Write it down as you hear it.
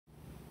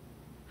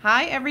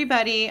Hi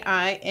everybody,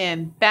 I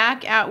am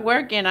back at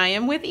work and I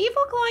am with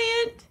Evil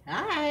Client.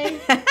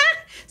 Hi.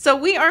 So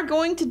we are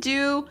going to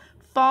do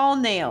fall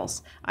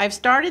nails. I've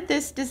started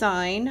this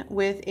design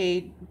with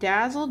a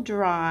Dazzle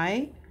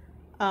Dry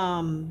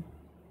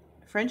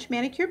French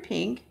Manicure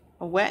Pink,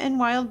 a Wet n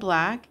Wild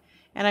Black,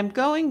 and I'm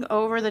going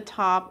over the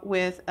top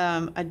with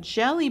a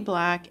Jelly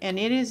Black, and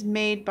it is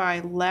made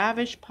by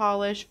Lavish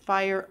Polish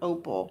Fire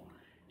Opal.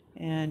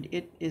 And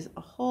it is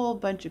a whole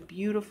bunch of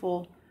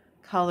beautiful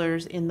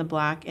colors in the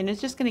black, and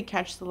it's just going to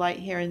catch the light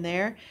here and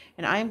there.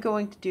 And I'm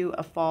going to do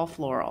a fall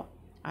floral.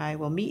 I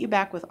will meet you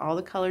back with all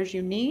the colors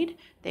you need.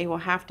 They will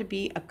have to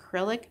be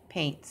acrylic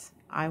paints.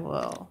 I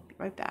will be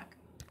right back.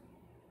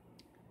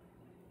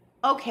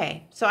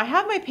 Okay, so I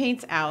have my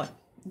paints out.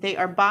 They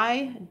are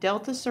by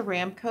Delta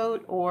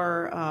Ceramcoat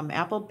or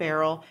Apple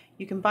Barrel.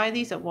 You can buy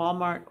these at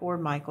Walmart or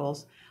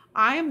Michael's.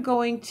 I am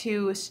going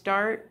to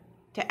start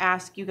to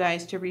ask you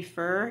guys to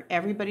refer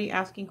everybody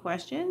asking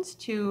questions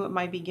to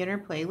my beginner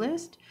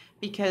playlist,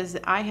 because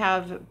I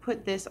have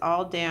put this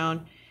all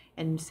down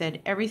and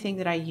said everything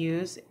that I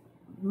use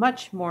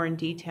much more in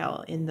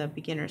detail in the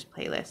beginners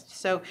playlist.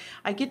 So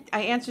I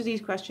answer these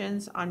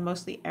questions on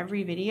mostly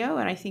every video,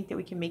 and I think that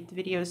we can make the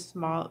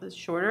videos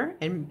shorter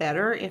and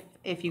better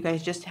if you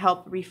guys just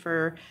help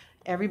refer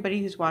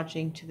everybody who's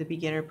watching to the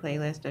beginner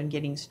playlist on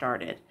getting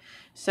started.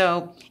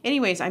 So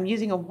anyways, I'm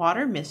using a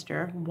water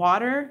mister.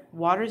 Water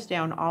waters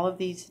down all of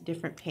these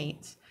different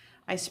paints.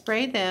 I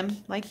spray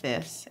them like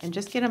this and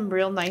just get them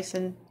real nice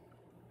and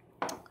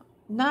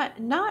not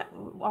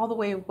all the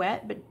way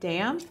wet, but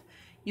damp.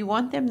 You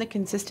want them the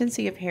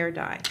consistency of hair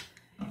dye.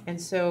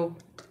 And so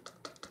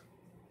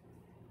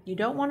you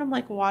don't want them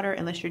like water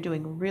unless you're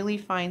doing really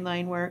fine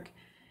line work.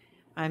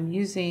 I'm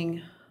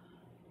using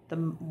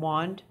the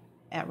wand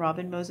at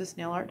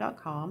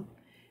robinmosesnailart.com.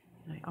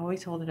 And I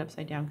always hold it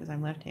upside down because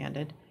I'm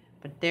left-handed.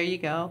 But there you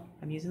go.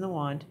 I'm using the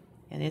wand,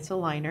 and it's a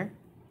liner.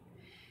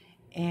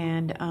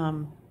 And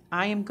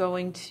I am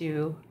going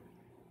to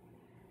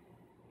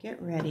get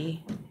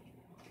ready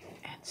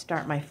and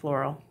start my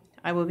floral.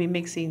 I will be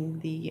mixing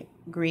the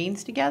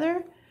greens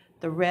together,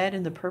 the red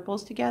and the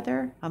purples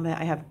together.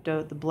 I have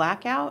the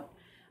black out.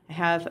 I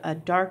have a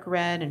dark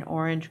red and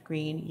orange,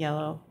 green,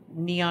 yellow,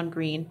 neon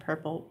green,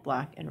 purple,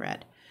 black, and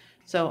red.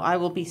 So I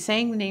will be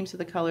saying the names of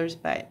the colors,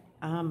 but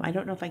I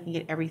don't know if I can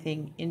get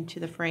everything into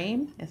the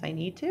frame as I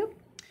need to.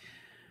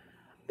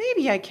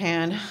 Maybe I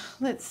can.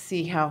 Let's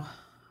see how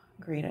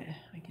great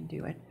I can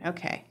do it.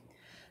 Okay.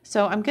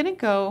 So I'm going to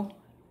go.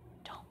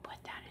 Don't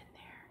put that in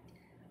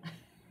there.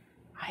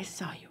 I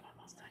saw you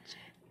almost touch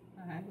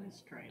it. I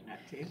was trying not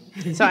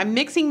to. So I'm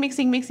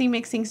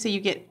mixing so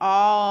you get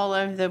all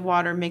of the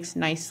water mixed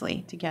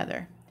nicely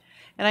together.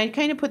 And I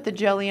kind of put the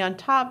jelly on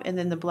top and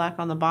then the black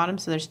on the bottom,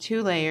 so there's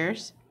 2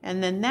 layers.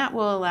 And then that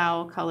will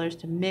allow colors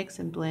to mix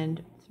and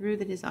blend through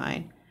the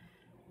design.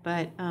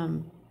 But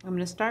I'm going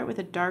to start with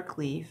a dark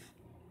leaf,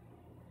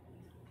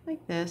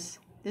 like this.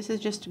 This is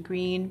just a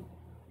green,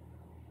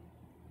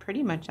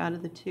 pretty much out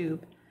of the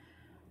tube.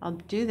 I'll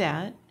do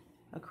that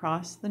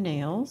across the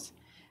nails.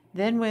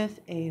 Then with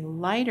a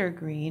lighter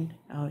green,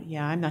 oh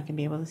yeah, I'm not going to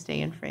be able to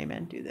stay in frame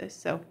and do this.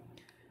 So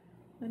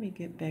let me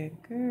get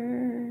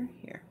bigger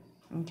here.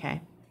 Okay.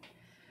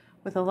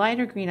 With a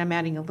lighter green, I'm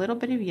adding a little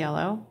bit of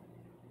yellow.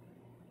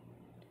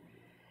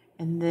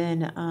 And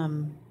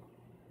then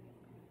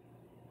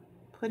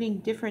putting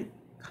different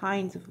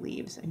kinds of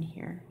leaves in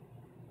here,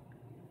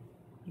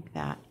 like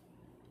that.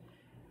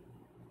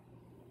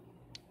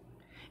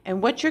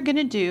 And what you're going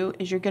to do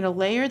is you're going to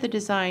layer the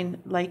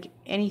design like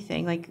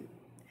anything. Like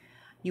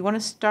you want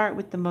to start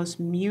with the most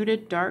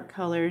muted dark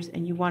colors,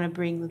 and you want to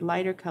bring the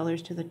lighter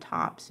colors to the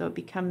top, so it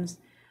becomes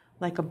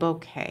like a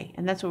bouquet.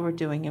 And that's what we're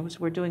doing.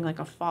 We're doing like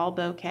a fall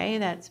bouquet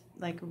that's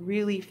like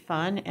really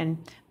fun and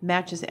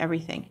matches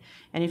everything.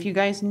 And if you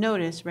guys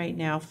notice right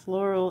now,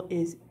 floral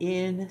is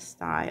in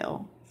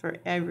style for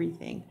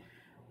everything.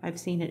 I've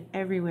seen it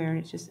everywhere, and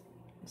it's just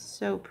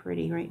so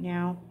pretty right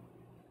now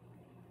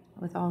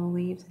with all the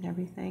leaves and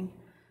everything.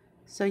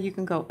 So you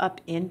can go up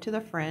into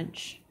the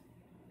French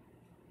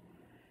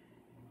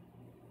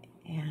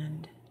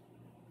and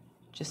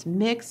just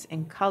mix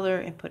and color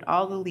and put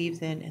all the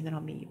leaves in, and then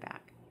I'll meet you back.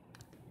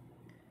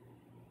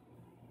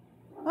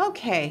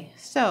 Okay,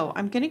 so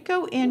I'm going to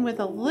go in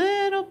with a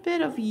little bit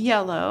of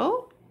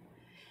yellow,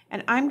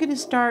 and I'm going to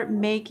start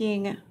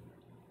making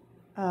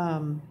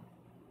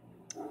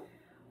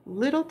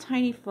little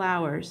tiny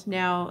flowers.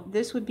 Now,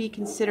 this would be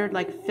considered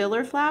like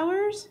filler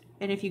flowers,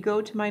 and if you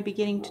go to my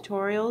beginning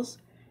tutorials,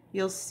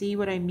 you'll see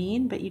what I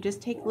mean, but you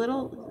just take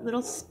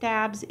little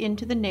stabs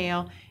into the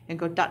nail and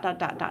go dot, dot,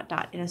 dot, dot,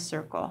 dot in a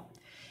circle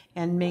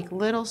and make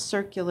little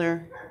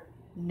circular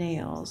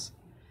nails.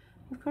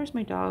 Of course,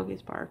 my dog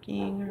is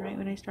barking right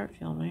when I start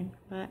filming,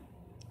 but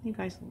you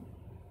guys,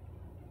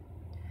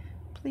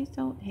 please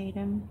don't hate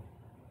him,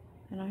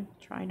 and I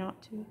try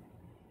not to.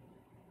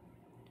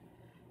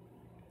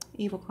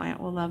 Evil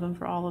Client will love him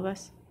for all of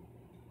us.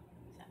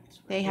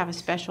 They have a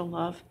special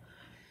love.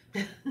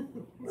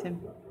 So,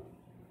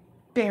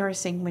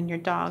 embarrassing when your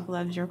dog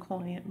loves your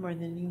client more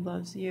than he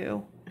loves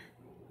you.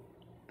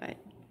 But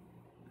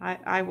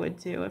I would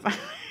too if I...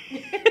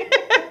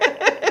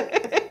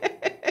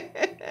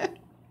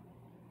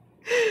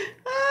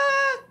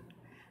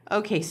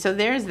 Okay, so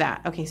there's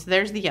that. Okay, so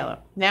there's the yellow.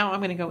 Now I'm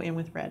going to go in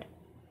with red.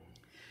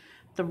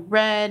 The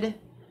red,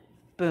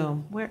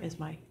 boom. Where is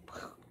my...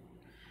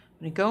 I'm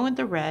going to go with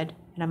the red,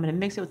 and I'm going to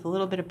mix it with a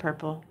little bit of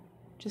purple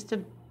just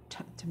to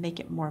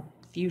make it more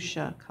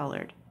fuchsia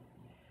colored.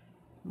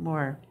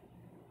 More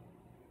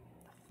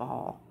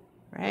fall.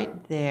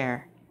 Right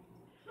there.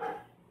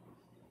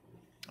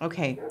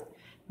 Okay,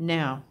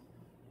 now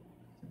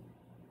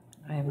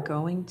I'm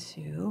going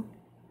to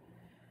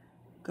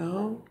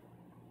go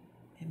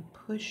and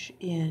push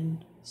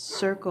in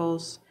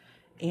circles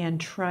and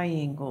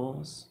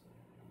triangles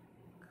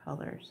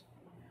colors.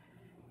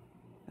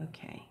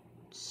 Okay,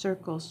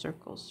 circle,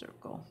 circle,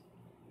 circle.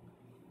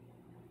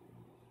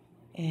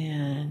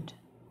 And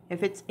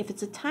if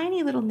it's a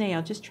tiny little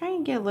nail, just try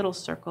and get a little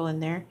circle in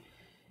there.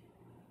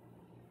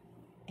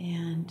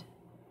 And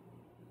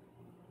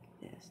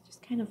this,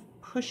 just kind of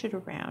push it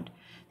around.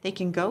 They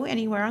can go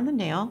anywhere on the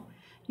nail.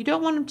 You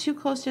don't want them too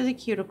close to the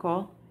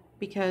cuticle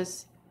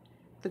because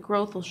the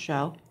growth will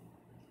show.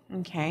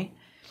 Okay,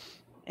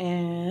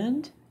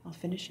 and I'll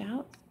finish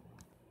out.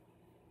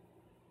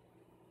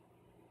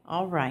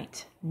 All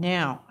right,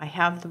 now I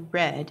have the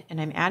red and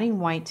I'm adding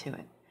white to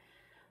it.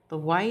 The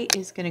white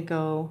is going to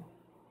go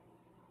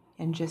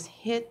and just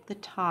hit the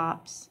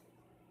tops.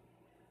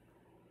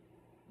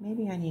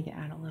 Maybe I need to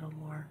add a little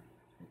more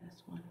for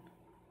this one.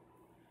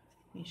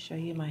 Let me show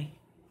you my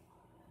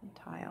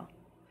tile.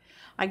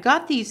 I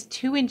got these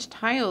 2-inch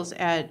tiles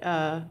at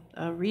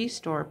a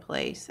restore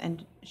place,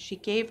 and she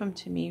gave them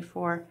to me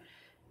for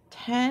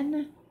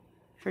 10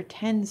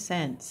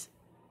 cents.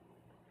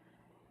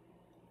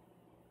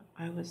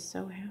 I was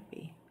so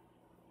happy.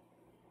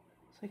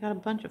 So I got a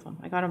bunch of them.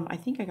 I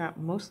think I got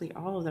mostly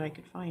all of that I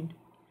could find.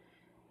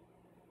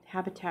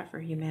 Habitat for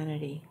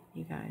Humanity,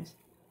 you guys.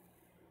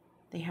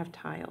 They have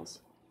tiles.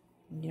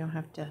 And you don't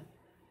have to,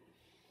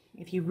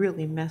 if you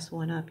really mess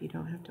one up, you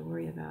don't have to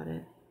worry about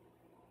it.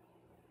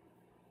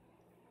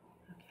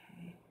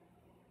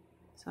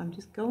 So I'm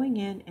just going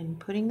in and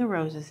putting the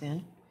roses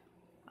in.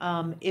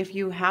 If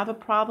you have a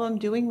problem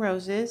doing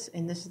roses,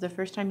 and this is the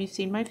first time you've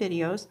seen my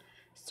videos,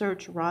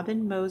 search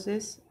Robin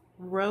Moses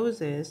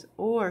Roses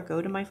or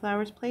go to my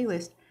flowers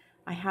playlist.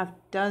 I have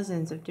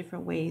dozens of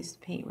different ways to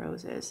paint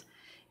roses.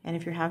 And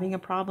if you're having a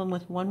problem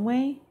with one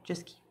way,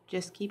 just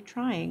keep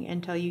trying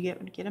until you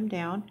get them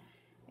down.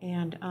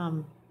 And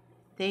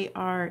they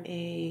are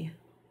a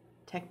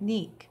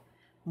technique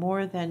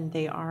more than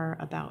they are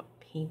about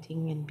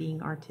painting and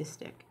being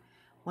artistic.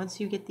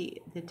 Once you get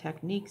the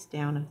techniques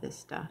down of this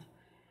stuff,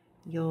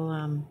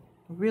 you'll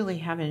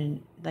really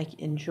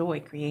enjoy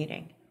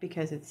creating,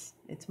 because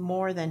it's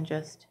more than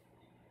just,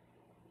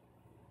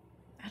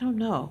 I don't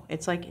know.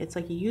 It's like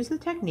you use the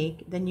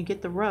technique, then you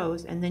get the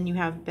rose, and then you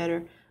have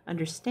better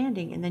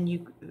understanding, and then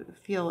you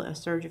feel a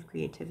surge of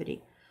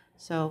creativity.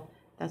 So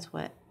that's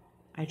what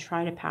I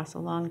try to pass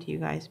along to you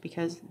guys,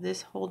 because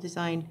this whole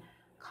design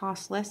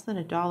costs less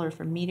than $1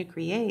 for me to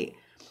create,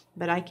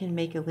 but I can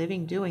make a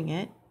living doing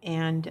it,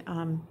 and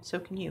so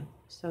can you.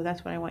 So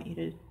that's what I want you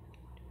to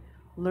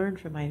learn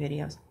from my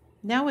videos.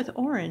 Now with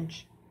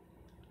orange,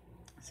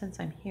 since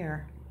I'm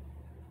here,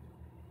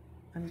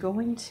 I'm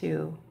going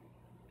to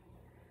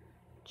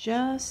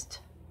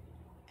just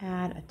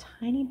add a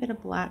tiny bit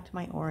of black to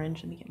my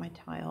orange. Let me get my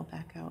tile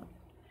back out.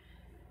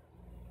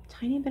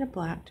 Tiny bit of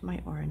black to my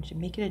orange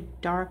and make it a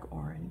dark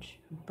orange,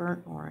 a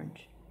burnt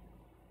orange.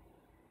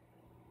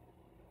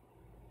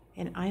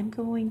 And I'm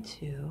going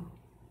to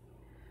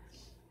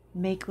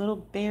make little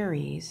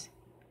berries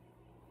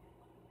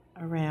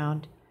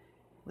around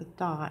with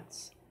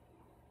dots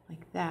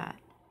like that.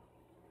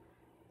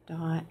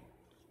 Dot.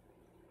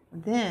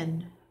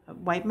 Then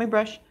wipe my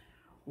brush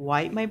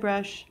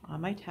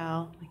on my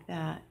towel like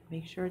that.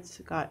 Make sure it's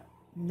got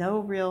no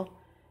real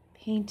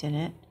paint in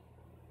it.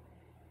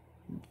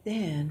 And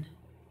then,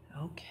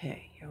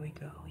 okay, here we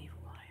go. Evil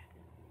Lion.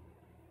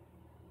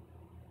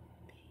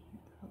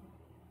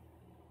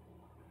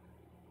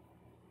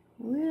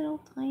 Little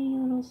tiny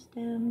little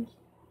stems.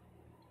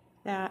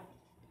 That.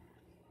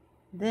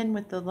 Then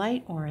with the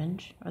light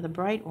orange, or the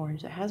bright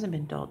orange that hasn't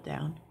been dulled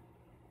down,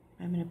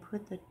 I'm going to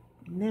put the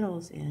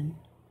middles in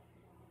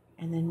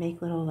and then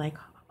make little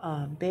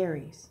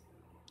berries.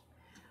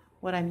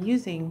 What I'm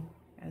using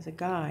as a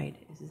guide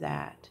is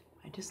that.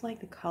 I just like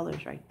the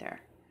colors right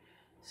there.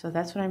 So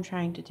that's what I'm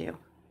trying to do.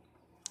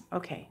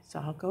 Okay, so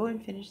I'll go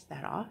and finish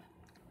that off.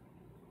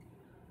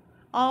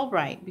 All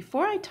right,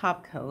 before I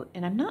top coat,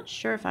 and I'm not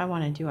sure if I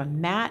want to do a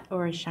matte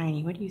or a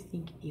shiny. What do you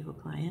think, Evil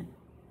Client?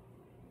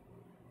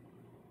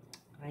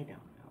 I don't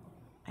know.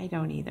 I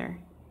don't either.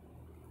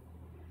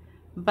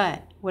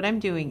 But what I'm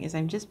doing is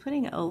I'm just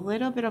putting a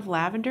little bit of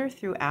lavender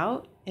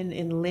throughout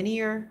in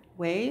linear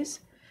ways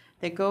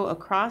that go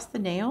across the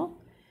nail,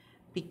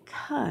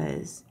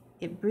 because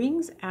it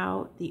brings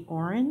out the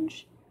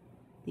orange,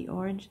 the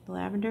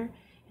lavender,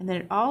 And then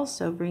it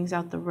also brings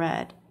out the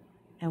red.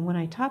 And when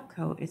I top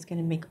coat, it's going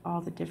to make all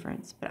the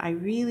difference. But I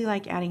really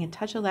like adding a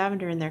touch of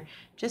lavender in there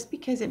just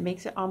because it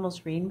makes it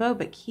almost rainbow,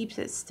 but keeps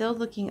it still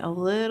looking a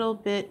little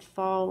bit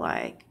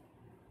fall-like.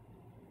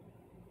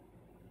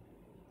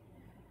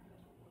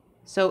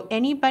 So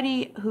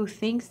anybody who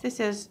thinks this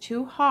is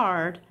too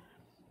hard,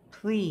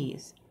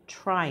 please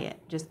try it.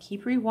 Just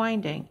keep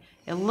rewinding.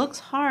 It looks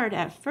hard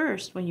at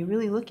first. When you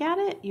really look at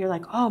it, you're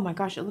like, oh my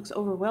gosh, it looks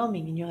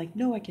overwhelming. And you're like,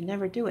 no, I can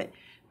never do it.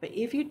 But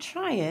if you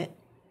try it,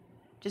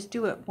 just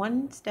do it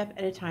one step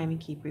at a time and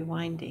keep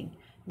rewinding.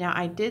 Now,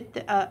 I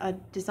did a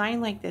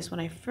design like this when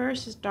I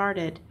first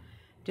started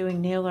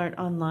doing nail art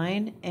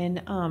online,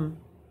 and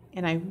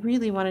I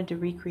really wanted to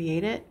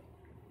recreate it.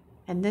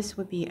 And this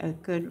would be a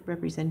good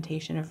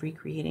representation of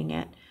recreating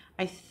it.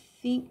 I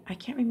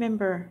can't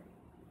remember,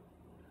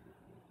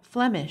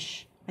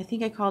 Flemish. I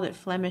think I called it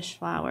Flemish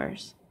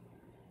flowers.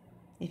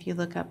 If you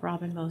look up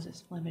Robin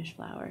Moses Flemish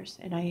flowers,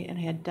 and I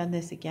had done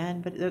this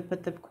again,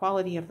 but the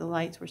quality of the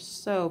lights were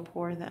so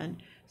poor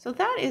then. So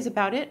that is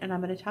about it, and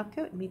I'm going to top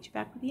coat and meet you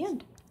back at the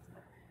end.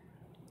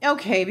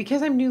 Okay,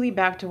 because I'm newly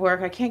back to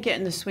work, I can't get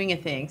in the swing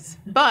of things.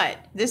 But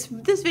this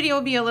video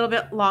will be a little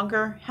bit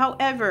longer.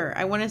 However,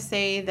 I want to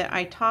say that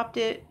I topped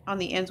it on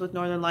the ends with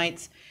Northern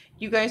Lights.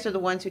 You guys are the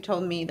ones who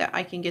told me that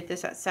I can get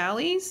this at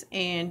Sally's,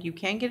 and you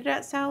can get it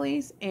at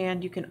Sally's,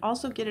 and you can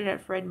also get it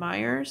at Fred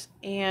Meyer's.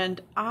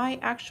 And I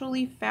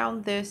actually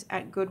found this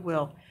at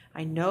Goodwill.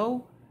 I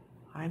know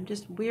I'm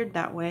just weird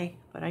that way,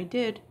 but I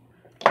did.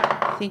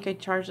 I think I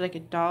charged like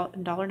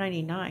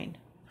 $1.99.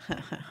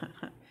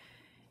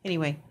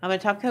 Anyway, I'm going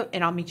to top coat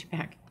and I'll meet you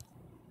back.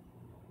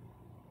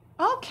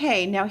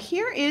 Okay, now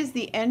here is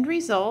the end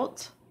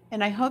result,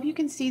 and I hope you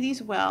can see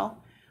these well.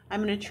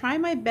 I'm going to try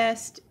my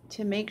best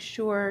to make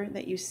sure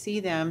that you see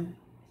them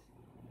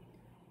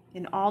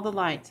in all the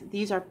lights.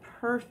 These are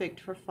perfect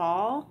for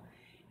fall,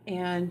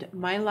 and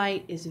my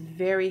light is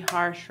very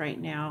harsh right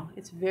now.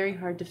 It's very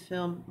hard to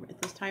film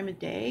at this time of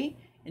day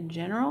in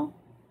general.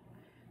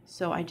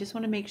 So I just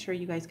want to make sure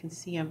you guys can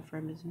see them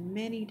from as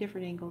many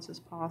different angles as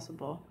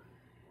possible.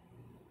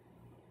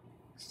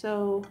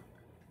 So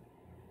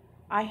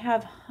I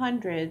have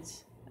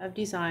hundreds of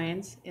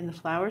designs in the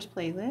flowers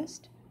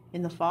playlist,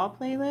 in the fall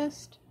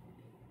playlist,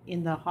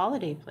 in the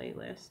holiday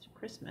playlist,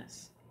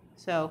 Christmas.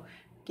 So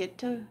get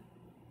to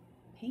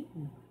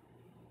painting.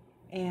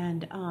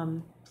 And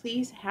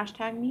please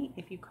hashtag me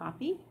if you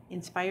copy,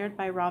 inspired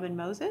by Robin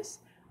Moses,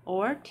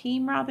 or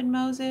Team Robin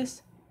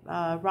Moses,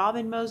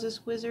 Robin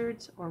Moses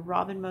Wizards, or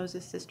Robin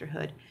Moses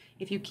Sisterhood.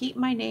 If you keep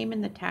my name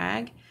in the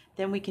tag,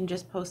 then we can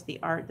just post the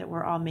art that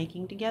we're all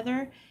making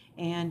together.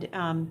 And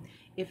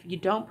if you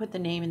don't put the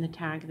name in the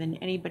tag, then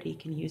anybody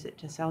can use it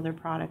to sell their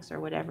products or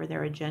whatever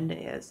their agenda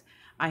is.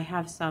 I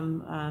have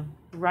some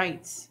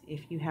rights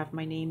if you have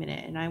my name in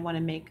it, and I want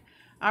to make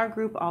our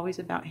group always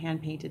about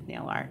hand-painted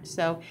nail art.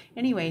 So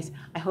anyways,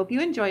 I hope you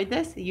enjoyed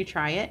this. You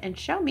try it and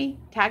show me,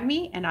 tag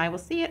me, and I will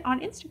see it on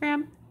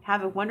Instagram.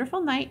 Have a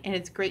wonderful night, and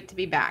it's great to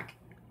be back.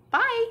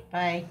 Bye.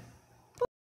 Bye.